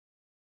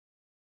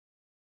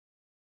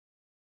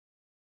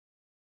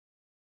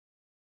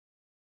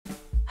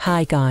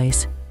Hi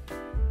guys.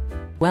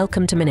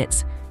 Welcome to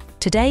Minutes.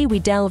 Today we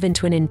delve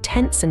into an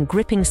intense and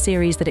gripping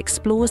series that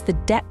explores the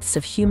depths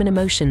of human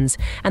emotions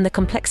and the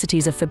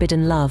complexities of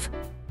forbidden love.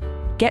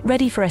 Get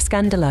ready for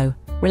Escándalo,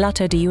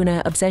 relato de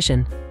una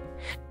obsesión.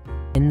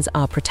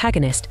 Our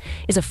protagonist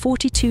is a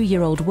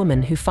 42-year-old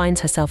woman who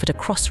finds herself at a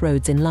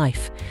crossroads in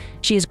life.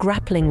 She is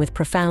grappling with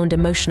profound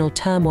emotional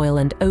turmoil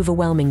and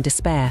overwhelming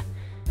despair.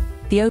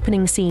 The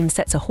opening scene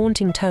sets a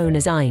haunting tone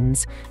as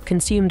Inés,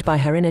 consumed by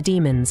her inner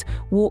demons,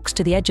 walks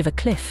to the edge of a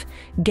cliff,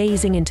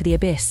 gazing into the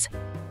abyss.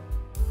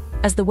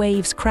 As the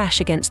waves crash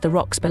against the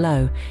rocks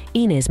below,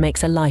 Inés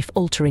makes a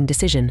life-altering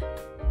decision.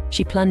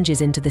 She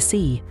plunges into the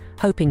sea,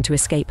 hoping to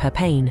escape her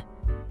pain.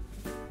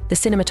 The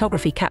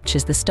cinematography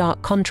captures the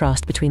stark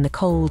contrast between the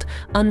cold,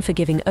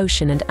 unforgiving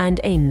ocean and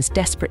Inés's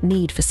desperate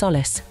need for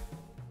solace.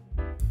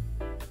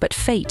 But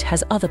fate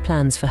has other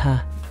plans for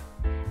her.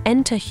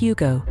 Enter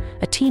Hugo,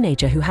 a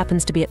teenager who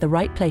happens to be at the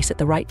right place at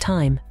the right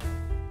time.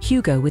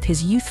 Hugo, with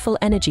his youthful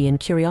energy and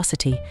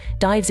curiosity,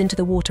 dives into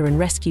the water and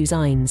rescues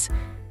Inés.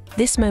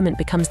 This moment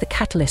becomes the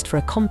catalyst for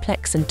a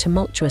complex and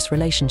tumultuous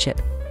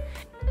relationship.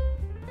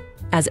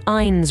 As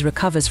Inés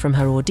recovers from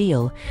her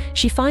ordeal,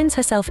 she finds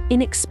herself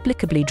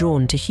inexplicably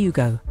drawn to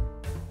Hugo.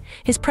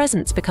 His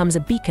presence becomes a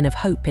beacon of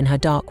hope in her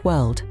dark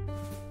world.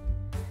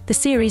 The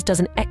series does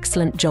an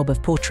excellent job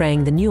of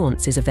portraying the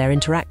nuances of their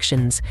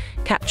interactions,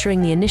 capturing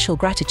the initial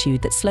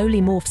gratitude that slowly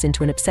morphs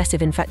into an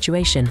obsessive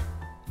infatuation.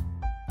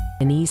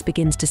 Inés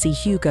begins to see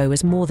Hugo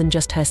as more than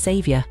just her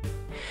savior.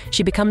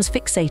 She becomes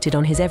fixated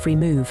on his every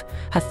move,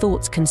 her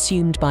thoughts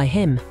consumed by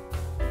him.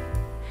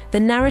 The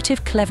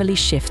narrative cleverly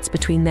shifts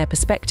between their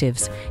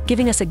perspectives,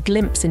 giving us a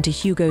glimpse into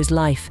Hugo's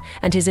life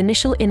and his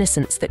initial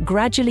innocence that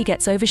gradually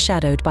gets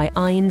overshadowed by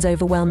Inés's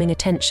overwhelming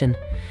attention.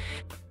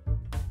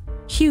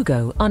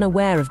 Hugo,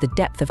 unaware of the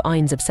depth of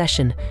Inés's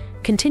obsession,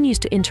 continues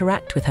to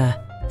interact with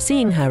her,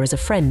 seeing her as a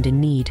friend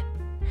in need.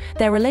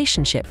 Their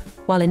relationship,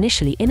 while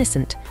initially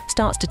innocent,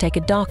 starts to take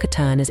a darker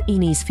turn as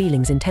Inés's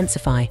feelings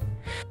intensify.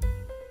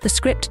 The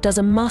script does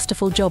a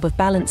masterful job of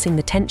balancing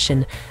the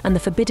tension and the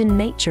forbidden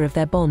nature of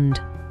their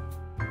bond.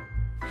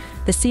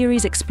 The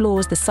series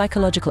explores the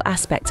psychological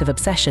aspects of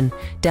obsession,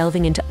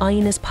 delving into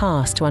Inés's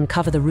past to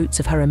uncover the roots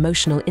of her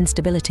emotional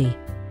instability.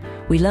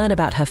 We learn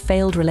about her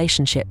failed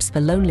relationships,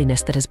 the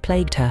loneliness that has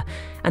plagued her,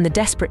 and the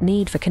desperate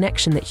need for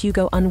connection that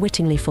Hugo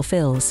unwittingly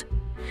fulfills.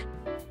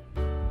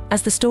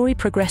 As the story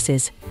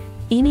progresses,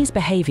 Inés's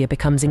behavior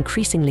becomes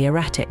increasingly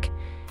erratic.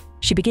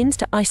 She begins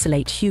to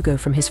isolate Hugo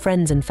from his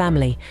friends and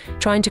family,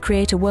 trying to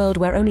create a world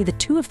where only the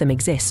two of them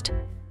exist.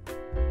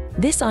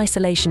 This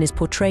isolation is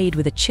portrayed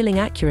with a chilling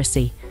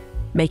accuracy,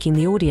 making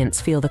the audience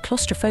feel the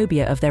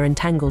claustrophobia of their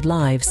entangled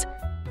lives.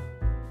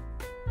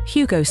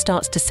 Hugo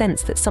starts to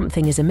sense that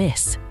something is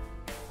amiss.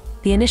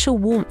 The initial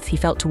warmth he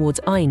felt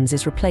towards Inés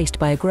is replaced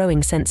by a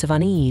growing sense of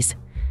unease.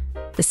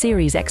 The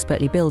series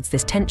expertly builds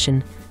this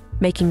tension,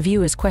 making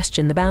viewers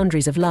question the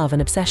boundaries of love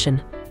and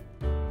obsession.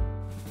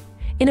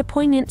 In a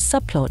poignant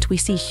subplot, we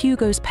see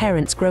Hugo's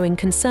parents growing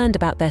concerned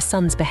about their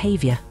son's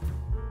behavior.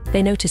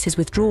 They notice his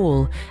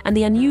withdrawal and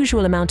the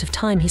unusual amount of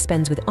time he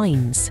spends with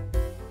Inés.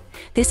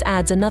 This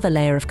adds another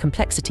layer of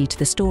complexity to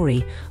the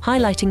story,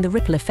 highlighting the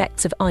ripple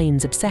effects of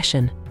Inés's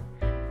obsession.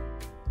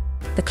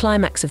 The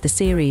climax of the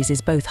series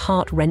is both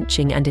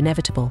heart-wrenching and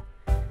inevitable.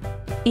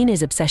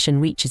 Inés's obsession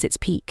reaches its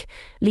peak,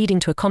 leading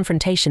to a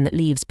confrontation that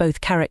leaves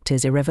both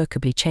characters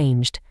irrevocably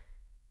changed.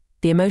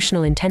 The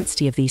emotional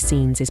intensity of these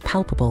scenes is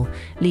palpable,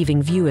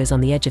 leaving viewers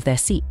on the edge of their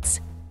seats.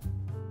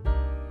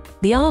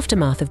 The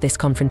aftermath of this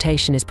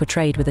confrontation is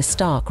portrayed with a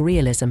stark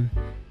realism.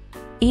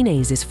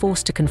 Inés is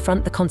forced to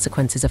confront the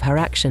consequences of her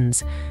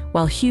actions,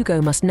 while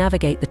Hugo must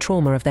navigate the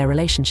trauma of their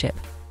relationship.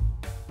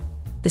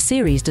 The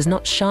series does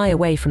not shy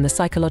away from the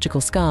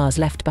psychological scars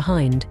left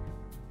behind.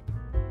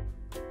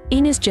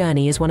 Inés's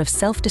journey is one of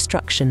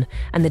self-destruction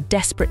and the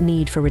desperate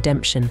need for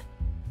redemption.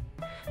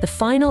 The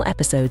final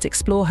episodes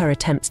explore her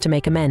attempts to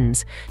make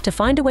amends, to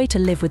find a way to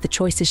live with the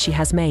choices she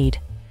has made.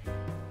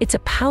 It's a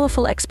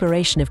powerful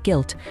exploration of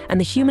guilt and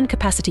the human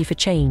capacity for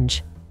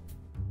change.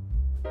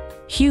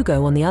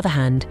 Hugo, on the other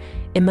hand,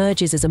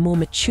 emerges as a more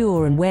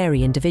mature and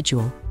wary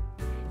individual.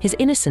 His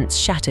innocence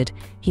shattered,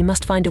 he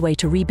must find a way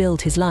to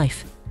rebuild his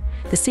life.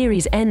 The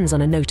series ends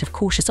on a note of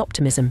cautious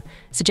optimism,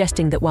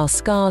 suggesting that while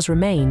scars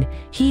remain,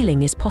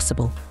 healing is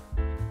possible.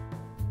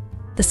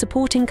 The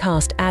supporting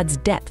cast adds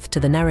depth to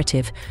the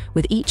narrative,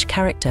 with each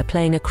character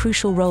playing a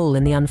crucial role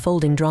in the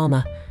unfolding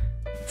drama.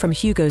 From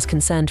Hugo's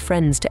concerned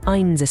friends to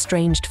Inés's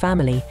estranged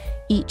family,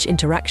 each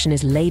interaction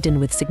is laden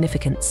with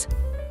significance.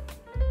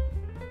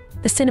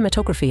 The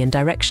cinematography and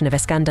direction of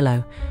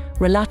Escándalo,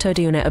 relato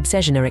de una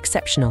obsesión, are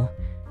exceptional.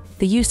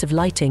 The use of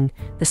lighting,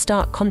 the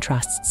stark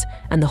contrasts,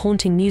 and the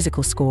haunting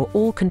musical score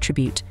all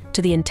contribute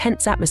to the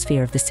intense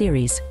atmosphere of the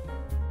series.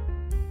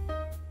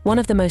 One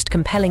of the most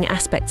compelling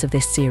aspects of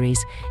this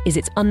series is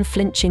its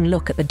unflinching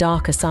look at the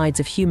darker sides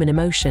of human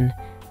emotion.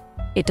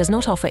 It does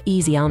not offer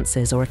easy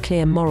answers or a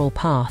clear moral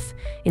path,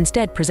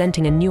 instead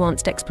presenting a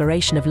nuanced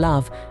exploration of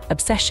love,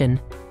 obsession,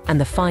 and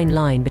the fine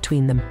line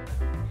between them.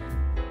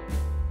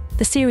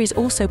 The series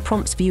also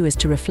prompts viewers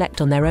to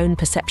reflect on their own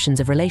perceptions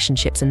of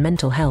relationships and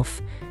mental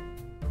health.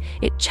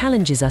 It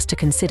challenges us to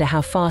consider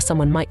how far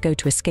someone might go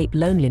to escape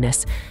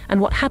loneliness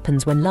and what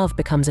happens when love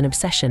becomes an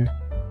obsession.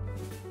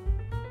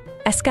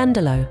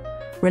 Escándalo,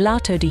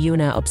 relato de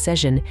una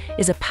obsesión,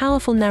 is a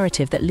powerful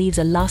narrative that leaves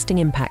a lasting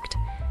impact.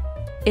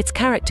 Its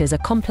characters are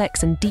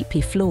complex and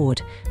deeply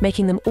flawed,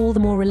 making them all the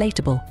more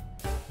relatable.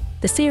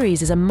 The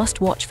series is a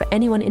must-watch for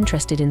anyone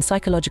interested in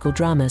psychological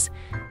dramas.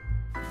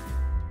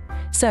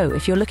 So,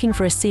 if you're looking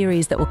for a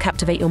series that will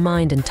captivate your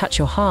mind and touch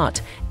your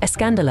heart,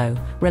 Escándalo,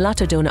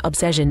 relato de una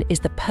obsesión is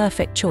the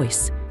perfect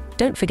choice.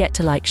 Don't forget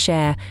to like,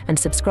 share, and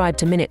subscribe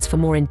to Minutes for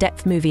more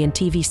in-depth movie and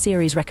TV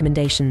series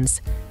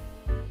recommendations.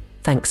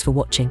 Thanks for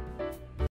watching.